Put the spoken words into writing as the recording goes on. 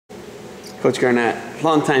Coach Garnett,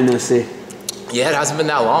 long time no see. Yeah, it hasn't been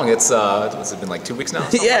that long. It's what's it been, like 2 weeks now?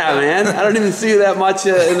 Yeah, like man. I don't even see you that much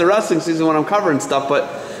in the wrestling season when I'm covering stuff, but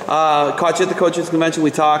caught you at the coaches convention. We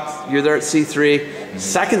talked. You're there at C3,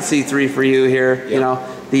 second C3 for you here. Yep. You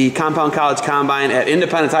know, the Compound College Combine at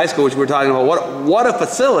Independence High School, which we're talking about. What a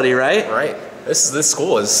facility, right? Right. This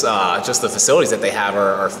school is just the facilities that they have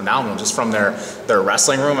are phenomenal. Just from their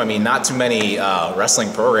wrestling room. I mean, not too many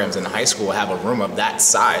wrestling programs in high school have a room of that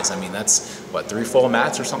size. I mean, that's what, 3 full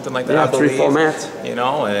mats or something like that. Yeah, I believe. 3 full mats. You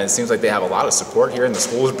know, and it seems like they have a lot of support here, and the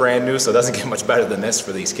school is brand new, so it doesn't get much better than this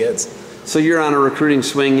for these kids. So you're on a recruiting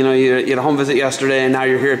swing. You know, you had a home visit yesterday, and now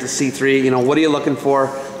you're here at the C3. You know, what are you looking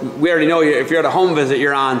for? We already know if you're at a home visit,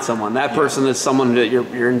 you're on someone. That person is someone that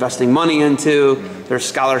you're investing money into. Their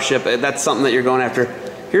scholarship. That's something that you're going after.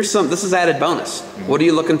 This is added bonus. What are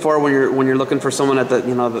you looking for when you're looking for someone at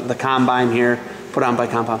the combine here, put on by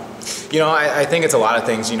Compound? You know, I think it's a lot of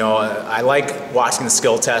things. You know, I like watching the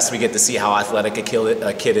skill tests. We get to see how athletic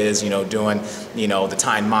a kid is. You know, doing the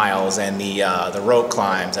timed miles and the rope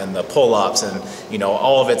climbs and the pull-ups, and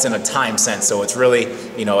all of it's in a time sense. So it's really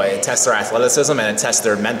it tests their athleticism and it tests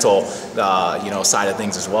their mental side of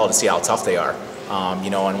things as well to see how tough they are.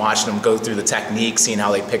 And watching them go through the technique, seeing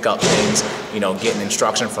how they pick up things, getting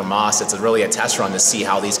instruction from us. It's really a test run to see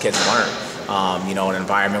how these kids learn. An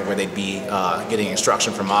environment where they'd be getting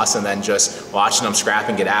instruction from us and then just watching them scrap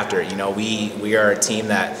and get after it. We are a team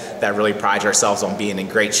that really prides ourselves on being in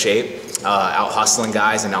great shape, out hustling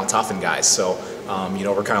guys and out toughing guys. So,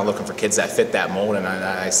 we're kind of looking for kids that fit that mold, and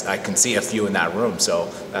I can see a few in that room.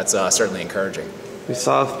 So that's certainly encouraging. We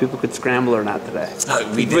saw if people could scramble or not today.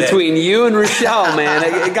 We did. Between you and Rochelle, man,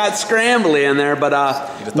 it got scrambly in there. But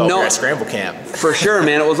you thought we were at scramble camp. For sure,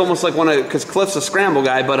 man. It was almost like because Cliff's a scramble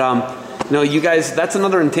guy, but you guys, that's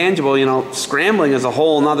another intangible. Scrambling is a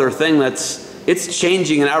whole other thing it's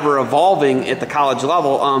changing and ever evolving at the college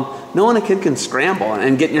level. Knowing a kid can scramble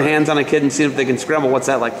and getting your hands on a kid and seeing if they can scramble, what's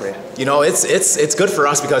that like for you? It's good for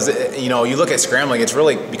us because you look at scrambling, it's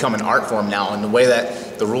really become an art form now, and the way that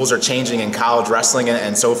the rules are changing in college wrestling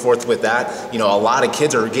and so forth with that, a lot of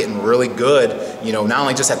kids are getting really good, not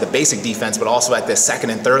only just at the basic defense, but also at the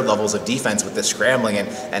second and third levels of defense with the scrambling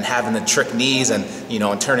and having the trick knees and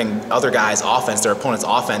turning other guys' offense, their opponent's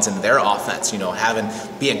offense, into their offense,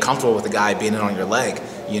 being comfortable with the guy being in on your leg.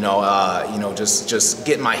 Just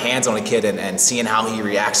getting my hands on a kid and seeing how he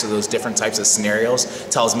reacts to those different types of scenarios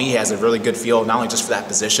tells me he has a really good feel, not only just for that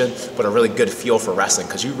position, but a really good feel for wrestling,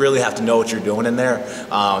 because you really have to know what you're doing in there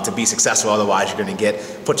to be successful. Otherwise, you're going to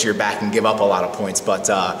get put to your back and give up a lot of points. But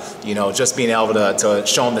just being able to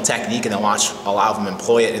show them the technique and then watch a lot of them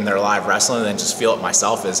employ it in their live wrestling and then just feel it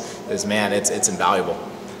myself is man, it's invaluable.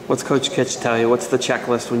 What's Coach Kitch tell you? What's the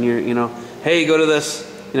checklist when you're hey, go to this?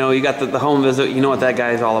 You got the home visit. You know what that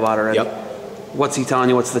guy is all about already. Yep. What's he telling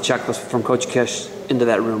you? What's the checklist from Coach Kish into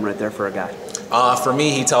that room right there for a guy? For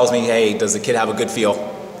me, he tells me, hey, does the kid have a good feel?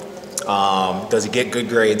 Does he get good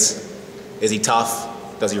grades? Is he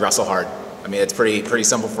tough? Does he wrestle hard? I mean, it's pretty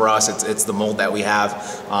simple for us. It's the mold that we have,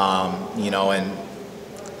 and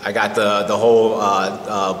I got the whole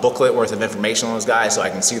booklet worth of information on those guys, so I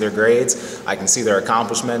can see their grades, I can see their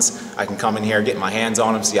accomplishments, I can come in here, get my hands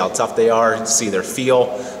on them, see how tough they are, see their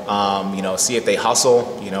feel, see if they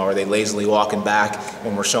hustle, are they lazily walking back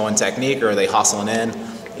when we're showing technique, or are they hustling in,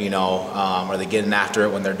 are they getting after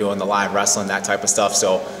it when they're doing the live wrestling, that type of stuff.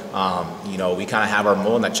 So, we kind of have our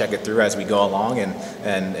mold, and I check it through as we go along,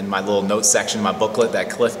 and in my little notes section, my booklet that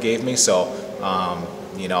Cliff gave me. So,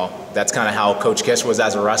 that's kind of how Coach Kish was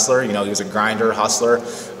as a wrestler. He was a grinder, hustler,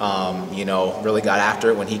 really got after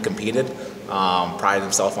it when he competed, prided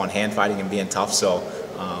himself on hand fighting and being tough. So,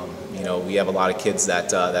 we have a lot of kids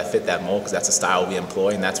that fit that mold because that's the style we employ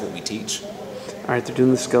and that's what we teach. All right, they're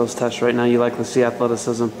doing the skills test right now. You like to see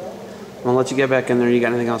athleticism. I'm going to let you get back in there. You got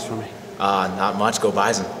anything else for me? Not much. Go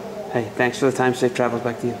Bison. Hey, thanks for the time. Safe travels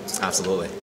back to you. Absolutely.